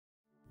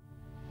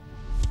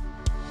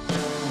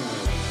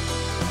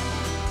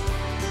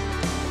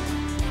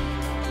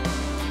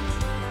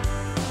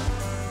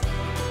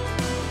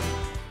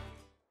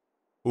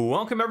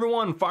Welcome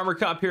everyone, Farmer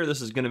Cop here.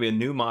 This is going to be a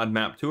new mod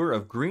map tour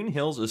of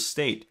Greenhills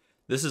Estate.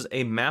 This is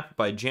a map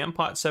by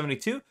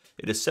Jampot72.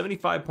 It is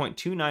 75.29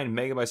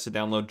 megabytes to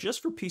download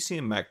just for PC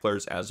and Mac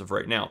players as of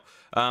right now.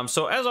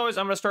 So as always,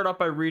 I'm going to start off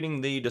by reading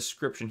the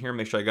description here,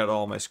 make sure I got it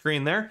all on my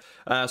screen there.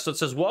 So it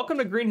says, welcome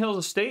to Greenhills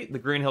Estate. The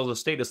Greenhills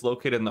Estate is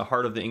located in the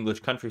heart of the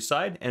English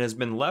countryside and has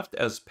been left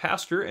as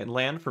pasture and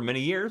land for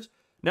many years.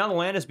 Now the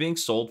land is being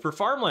sold for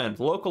farmland.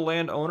 The local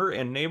landowner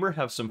and neighbor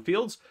have some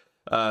fields,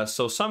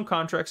 so some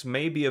contracts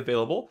may be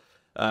available.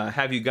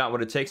 Have you got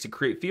what it takes to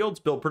create fields,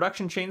 build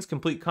production chains,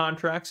 complete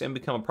contracts, and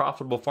become a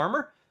profitable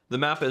farmer? The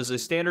map is a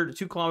standard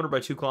 2 kilometer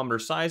by 2 kilometer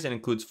size and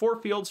includes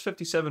 4 fields,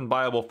 57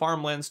 viable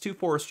farmlands, 2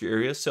 forestry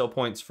areas, sale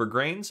points for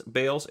grains,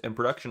 bales, and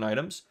production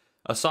items,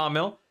 a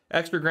sawmill,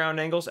 extra ground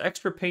angles,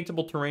 extra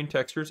paintable terrain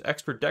textures,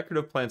 extra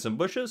decorative plants and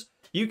bushes,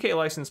 UK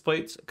license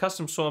plates,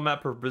 custom soil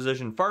map for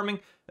precision farming,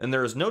 and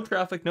there is no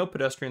traffic, no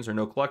pedestrians, or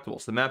no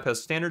collectibles. The map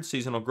has standard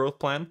seasonal growth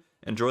plan.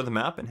 Enjoy the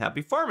map and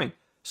happy farming.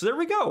 So there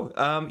we go.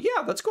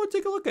 Yeah, let's go and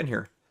take a look in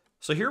here.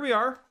 So here we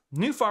are,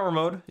 new farmer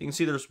mode. You can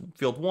see there's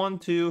field 1,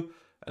 2,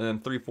 and then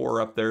 3,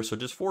 4 up there. So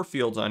just 4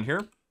 fields on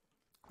here.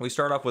 We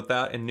start off with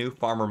that in new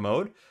farmer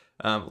mode.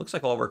 Looks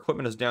like all of our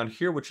equipment is down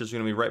here, which is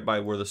going to be right by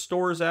where the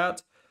store is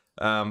at.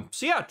 So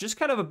yeah, just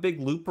kind of a big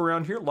loop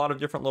around here. A lot of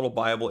different little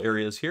viable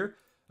areas here.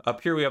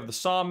 Up here we have the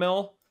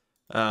sawmill.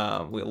 We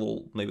got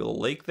maybe a little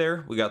lake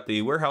there. We got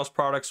the warehouse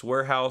products,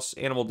 warehouse,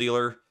 animal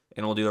dealer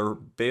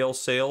bale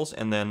sales,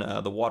 and then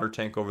the water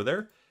tank over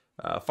there.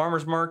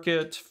 Farmers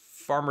market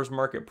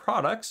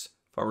products,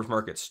 farmers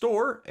market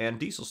store, and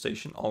diesel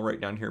station all right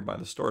down here by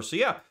the store. So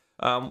yeah,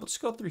 let's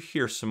go through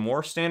here some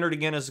more. Standard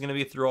again is going to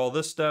be through all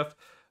this stuff.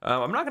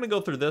 I'm not going to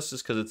go through this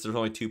just because there's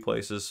only 2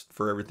 places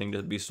for everything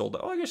to be sold.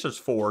 Oh, I guess there's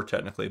 4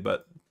 technically,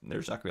 but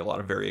there's not going to be a lot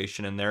of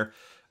variation in there.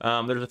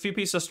 There's a few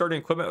pieces of starting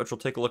equipment, which we'll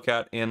take a look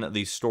at in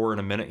the store in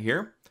a minute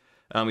here.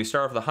 We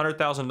start off with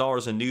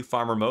 $100,000 in new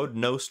farmer mode,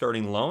 no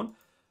starting loan.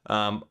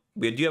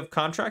 We do have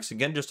contracts,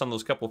 again, just on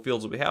those couple of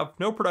fields that we have.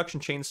 No production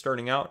chains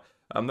starting out.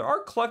 There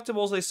are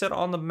collectibles, they said,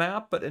 on the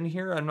map, but in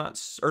here I'm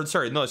not... Or,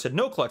 sorry, no, I said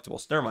no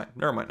collectibles.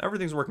 Never mind.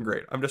 Everything's working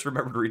great. I'm just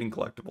remembered reading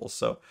collectibles,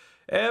 so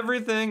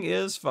everything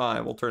is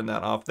fine. We'll turn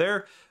that off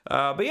there.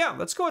 But yeah,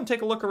 let's go and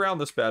take a look around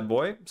this bad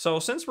boy. So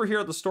since we're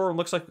here at the store, it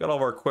looks like we've got all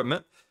of our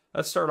equipment.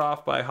 Let's start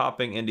off by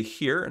hopping into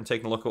here and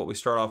taking a look at what we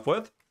start off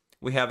with.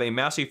 We have a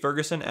Massey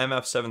Ferguson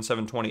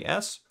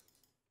MF7720S.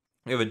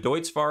 We have a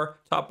Deutz-Fahr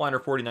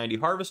Topliner 4090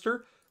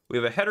 harvester. We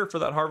have a header for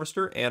that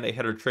harvester and a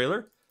header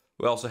trailer.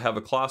 We also have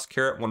a Kloss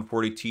Carrot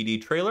 140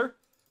 TD trailer.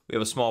 We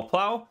have a small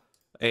plow,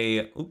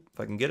 if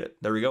I can get it,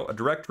 there we go, a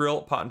direct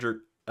drill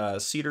Pottinger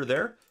seeder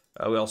there.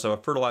 We also have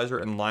a fertilizer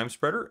and lime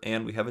spreader,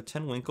 and we have a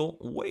 10 winkle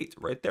weight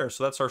right there.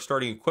 So that's our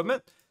starting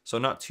equipment, so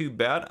not too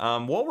bad.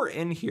 While we're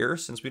in here,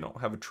 since we don't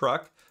have a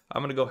truck,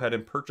 I'm gonna go ahead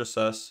and purchase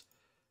us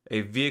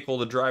a vehicle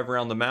to drive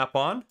around the map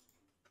on.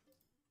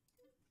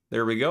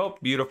 There we go,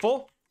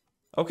 beautiful.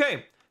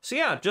 Okay, so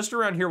yeah, just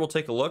around here we'll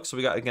take a look. So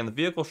we got, again, the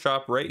vehicle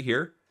shop right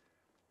here.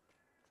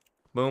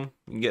 Boom,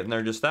 you can get in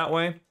there just that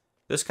way.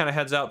 This kind of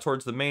heads out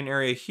towards the main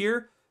area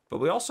here, but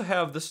we also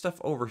have this stuff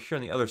over here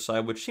on the other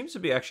side, which seems to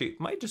be actually, it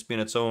might just be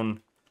in its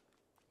own,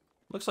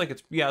 looks like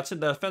it's, yeah, it's in,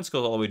 the fence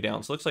goes all the way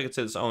down, so it looks like it's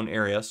in its own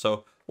area.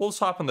 So we'll just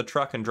hop in the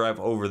truck and drive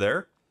over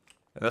there.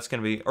 And that's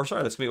going to be, or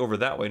sorry, that's going to be over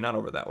that way, not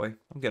over that way.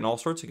 I'm getting all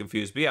sorts of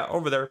confused, but yeah,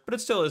 over there, but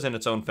it still is in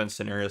its own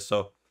fenced-in area,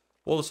 so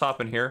we'll just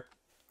hop in here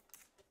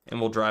and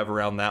we'll drive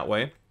around that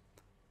way.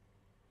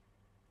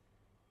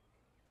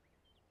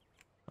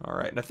 All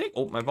right, and I think,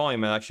 oh, my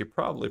volume is actually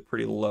probably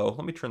pretty low.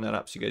 Let me turn that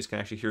up so you guys can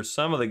actually hear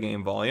some of the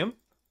game volume.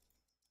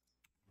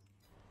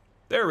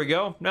 There we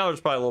go. Now there's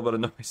probably a little bit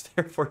of noise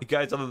there for you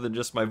guys other than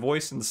just my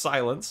voice and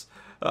silence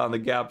on the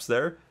gaps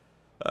there.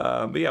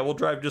 But yeah, we'll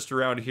drive just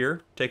around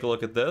here. Take a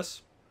look at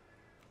this.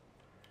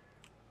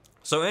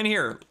 So in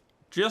here,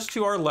 just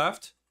to our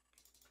left,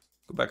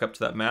 go back up to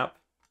that map,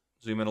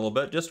 zoom in a little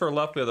bit. Just to our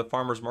left, we have the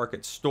farmer's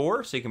market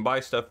store, so you can buy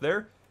stuff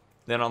there.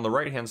 Then on the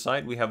right-hand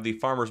side, we have the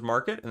farmer's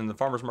market, and the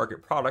farmer's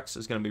market products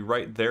is going to be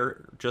right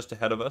there, just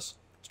ahead of us,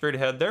 straight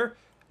ahead there.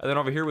 And then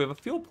over here, we have a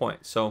fuel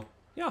point. So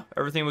yeah,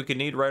 everything we could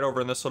need right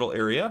over in this little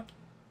area.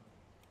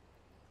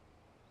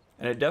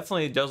 And it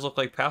definitely does look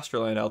like pasture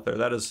land out there.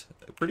 That is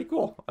pretty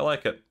cool. I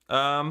like it.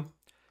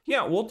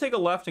 Yeah, we'll take a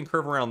left and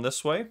curve around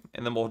this way,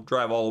 and then we'll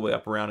drive all the way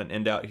up around and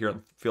end out here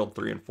on field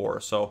 3 and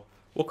 4. So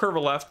we'll curve a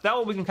left. That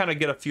way we can kind of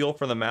get a feel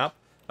for the map.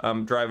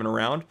 Driving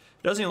around.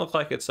 It doesn't even look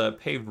like it's a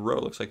paved road.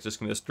 It looks like it's just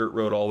gonna be this dirt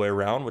road all the way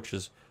around, which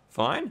is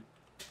fine.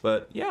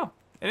 But yeah,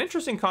 an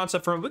interesting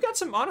concept from it. We got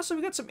some, honestly,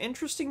 we got some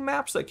interesting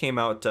maps that came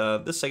out.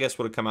 This, I guess,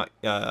 would have come out,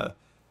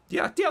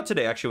 yeah,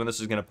 today, actually, when this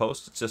is gonna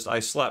post. It's just,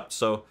 I slept,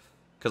 so,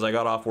 because I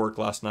got off work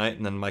last night,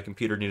 and then my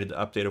computer needed to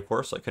update, of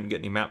course, so I couldn't get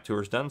any map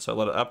tours done, so I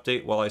let it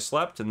update while I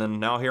slept, and then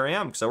now here I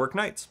am, because I work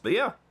nights. But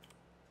yeah.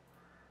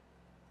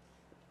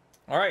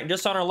 All right,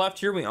 just on our left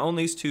here, we own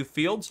these 2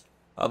 fields.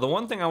 The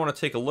one thing I want to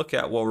take a look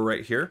at while we're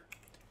right here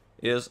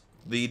is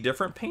the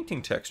different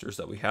painting textures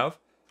that we have.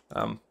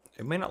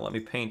 It may not let me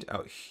paint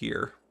out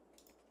here,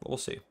 but we'll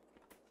see.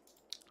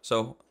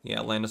 So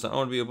yeah, land doesn't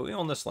own to but we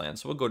own this land,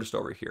 so we'll go just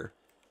over here.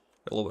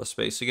 Got a little bit of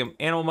space. So again,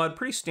 animal mud,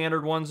 pretty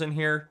standard ones in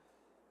here.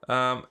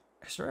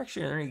 Is there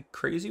actually any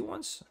crazy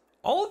ones?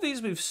 All of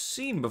these we've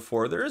seen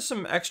before. There is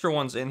some extra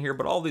ones in here,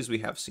 but all of these we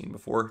have seen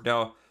before.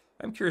 Now,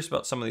 I'm curious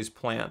about some of these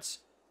plants.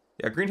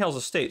 Yeah, Greenhills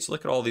Estate. So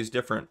look at all these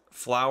different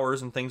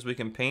flowers and things we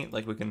can paint.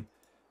 Like we can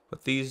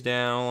put these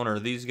down, or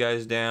these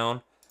guys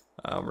down,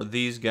 or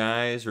these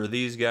guys, or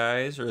these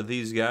guys, or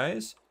these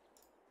guys.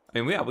 I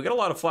mean, yeah, we got a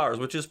lot of flowers,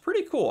 which is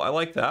pretty cool. I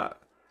like that.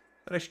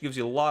 That actually gives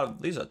you a lot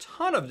of, there's a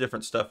ton of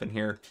different stuff in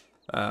here.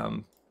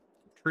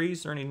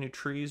 Trees, are there any new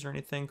trees or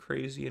anything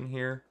crazy in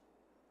here?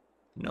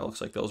 No,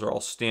 looks like those are all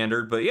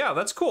standard, but yeah,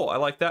 that's cool. I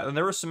like that. And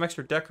there was some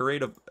extra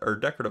decorative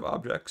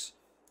objects.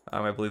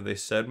 I believe they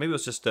said. Maybe it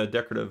was just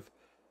decorative,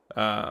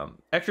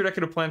 extra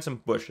decorative plants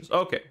and bushes.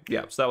 Okay,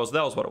 yeah, so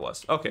that was what it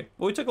was. Okay,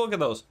 well, we took a look at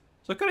those.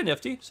 So kind of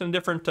nifty. Some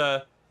different,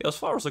 yeah, those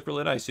flowers look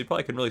really nice. You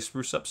probably could really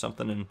spruce up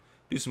something and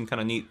do some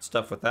kind of neat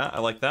stuff with that. I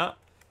like that.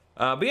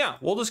 But yeah,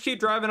 we'll just keep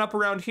driving up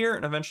around here,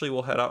 and eventually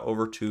we'll head out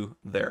over to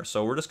there.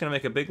 So we're just going to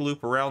make a big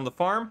loop around the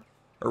farm,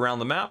 around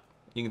the map.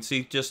 You can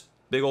see just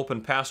big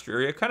open pasture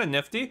area, kind of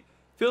nifty.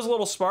 Feels a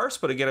little sparse,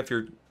 but again, if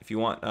you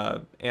want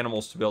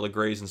animals to be able to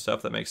graze and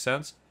stuff, that makes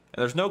sense.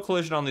 And there's no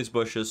collision on these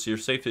bushes, so you're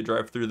safe to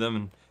drive through them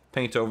and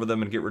paint over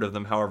them and get rid of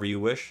them however you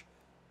wish,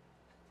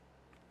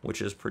 which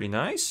is pretty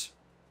nice.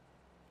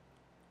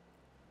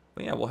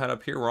 But yeah, we'll head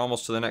up here. We're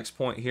almost to the next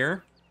point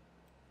here.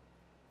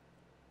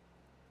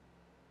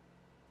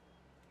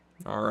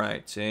 All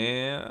right,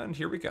 and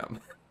here we come.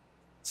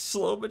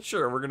 Slow but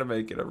sure, we're gonna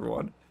make it,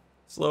 everyone.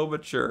 Slow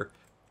but sure.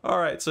 All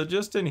right, so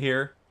just in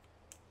here,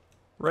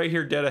 right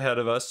here dead ahead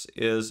of us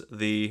is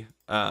the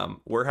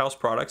warehouse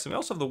products. And we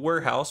also have the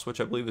warehouse,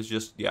 which I believe is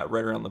just, yeah,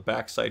 right around the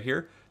back side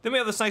here. Then we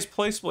have this nice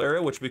placeable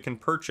area, which we can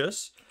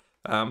purchase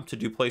to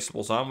do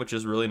placeables on, which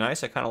is really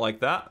nice. I kind of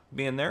like that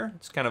being there.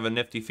 It's kind of a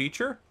nifty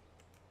feature.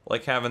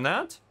 Like having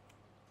that.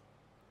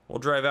 We'll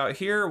drive out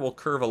here. We'll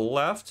curve a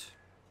left.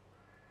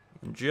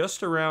 And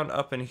just around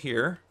up in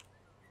here,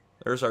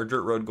 there's our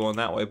dirt road going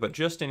that way. But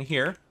just in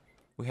here,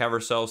 we have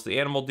ourselves the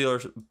animal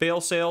dealer's bale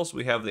sales.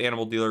 We have the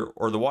animal dealer,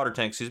 or the water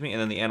tank, excuse me,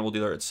 and then the animal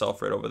dealer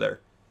itself right over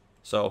there.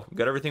 So we've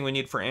got everything we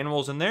need for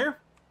animals in there.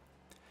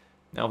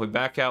 Now if we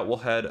back out, we'll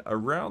head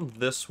around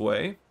this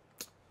way.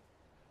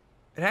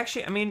 And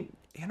actually, I mean,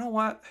 you know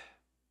what?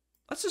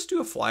 Let's just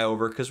do a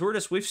flyover, because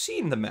we've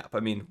seen the map.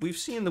 I mean, we've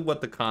seen what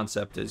the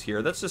concept is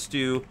here. Let's just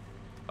do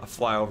a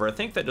flyover. I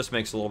think that just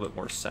makes a little bit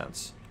more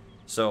sense.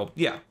 So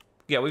yeah,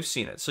 we've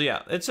seen it. So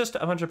yeah, it's just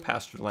a bunch of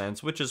pasture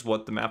lands, which is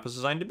what the map is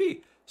designed to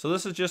be. So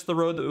this is just the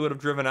road that we would have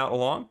driven out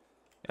along,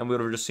 and we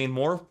would have just seen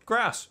more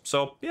grass.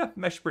 So yeah,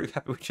 I'm actually pretty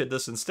happy we did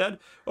this instead.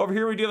 Over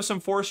here we do have some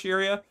forestry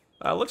area.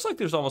 Looks like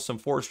there's almost some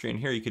forestry in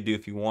here you could do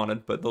if you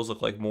wanted, but those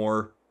look like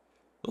more,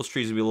 those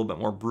trees would be a little bit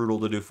more brutal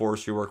to do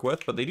forestry work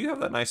with. But they do have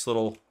that nice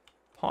little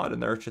pond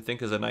in there, which I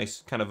think is a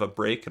nice kind of a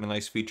break and a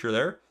nice feature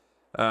there.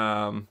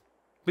 But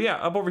yeah,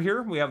 up over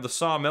here we have the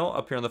sawmill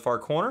up here in the far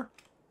corner.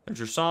 There's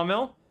your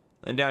sawmill.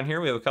 And down here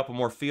we have a couple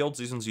more fields.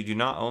 These ones you do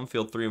not own,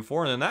 field 3 and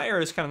 4. And then that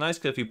area is kind of nice,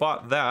 because if you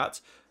bought that,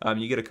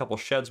 you get a couple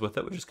sheds with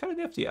it, which is kind of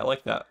nifty. I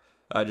like that.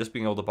 Just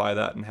being able to buy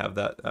that and have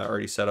that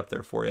already set up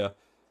there for you.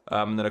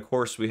 And then of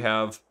course we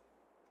have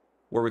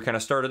where we kind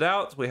of started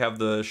out. We have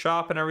the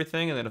shop and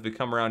everything. And then if we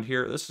come around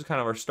here, this is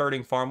kind of our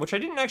starting farm, which I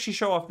didn't actually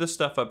show off this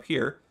stuff up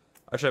here,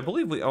 which I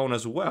believe we own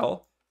as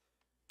well.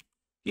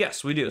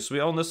 Yes, we do. So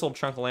we own this little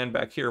chunk of land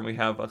back here, and we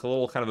have like a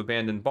little kind of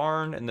abandoned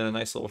barn and then a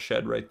nice little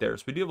shed right there.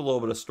 So we do have a little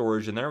bit of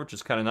storage in there, which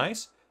is kind of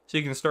nice. So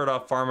you can start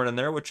off farming in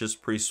there, which is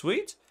pretty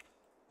sweet.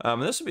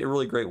 And this would be a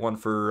really great one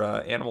for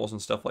animals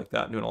and stuff like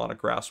that, doing a lot of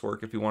grass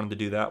work if you wanted to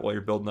do that while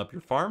you're building up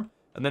your farm.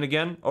 And then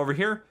again, over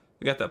here,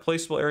 we got that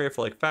placeable area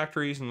for like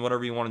factories and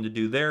whatever you wanted to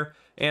do there.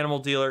 Animal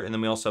dealer, and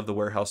then we also have the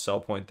warehouse sell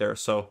point there.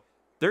 So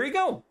there you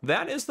go.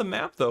 That is the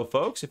map though,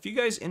 folks. If you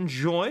guys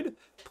enjoyed,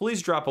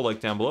 please drop a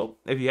like down below.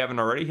 If you haven't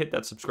already, hit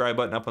that subscribe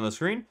button up on the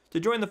screen to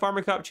join the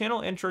Farmer Cop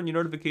channel and turn your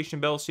notification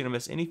bell so you don't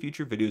miss any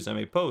future videos I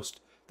may post.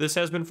 This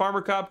has been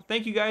Farmer Cop.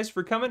 Thank you guys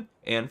for coming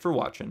and for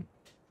watching.